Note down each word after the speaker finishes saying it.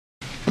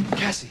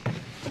Cassie.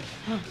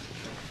 Huh.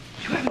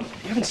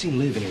 You haven't seen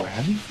Liv anywhere,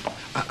 have you?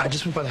 I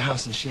just went by the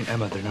house and she and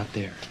Emma, they're not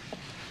there.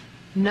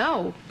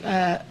 No.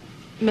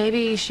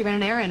 Maybe she ran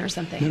an errand or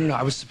something. No.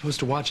 I was supposed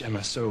to watch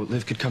Emma so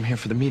Liv could come here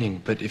for the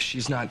meeting, but if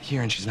she's not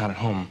here and she's not at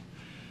home...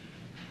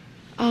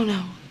 Oh,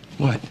 no.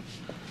 What?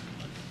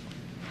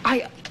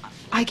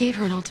 I gave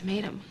her an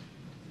ultimatum.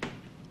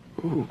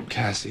 Ooh,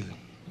 Cassie,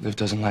 Liv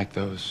doesn't like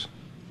those.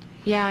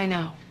 Yeah, I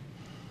know.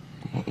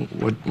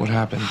 What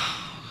happened?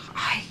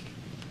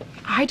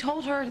 I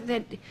told her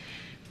that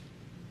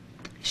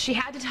she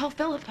had to tell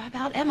Philip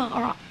about Emma,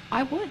 or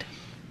I would.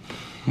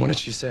 What did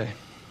she say?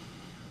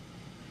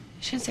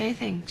 She didn't say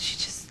anything. She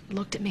just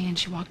looked at me and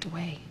she walked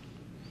away.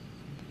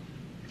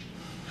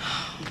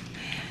 Oh,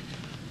 man.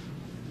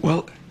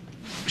 Well,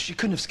 she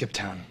couldn't have skipped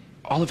town.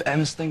 All of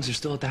Emma's things are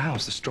still at the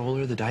house. The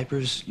stroller, the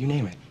diapers, you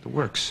name it. The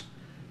works.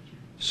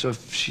 So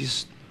if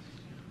she's...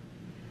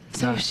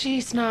 So if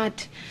she's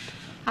not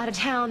out of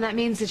town, that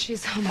means that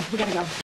she's home. We gotta go.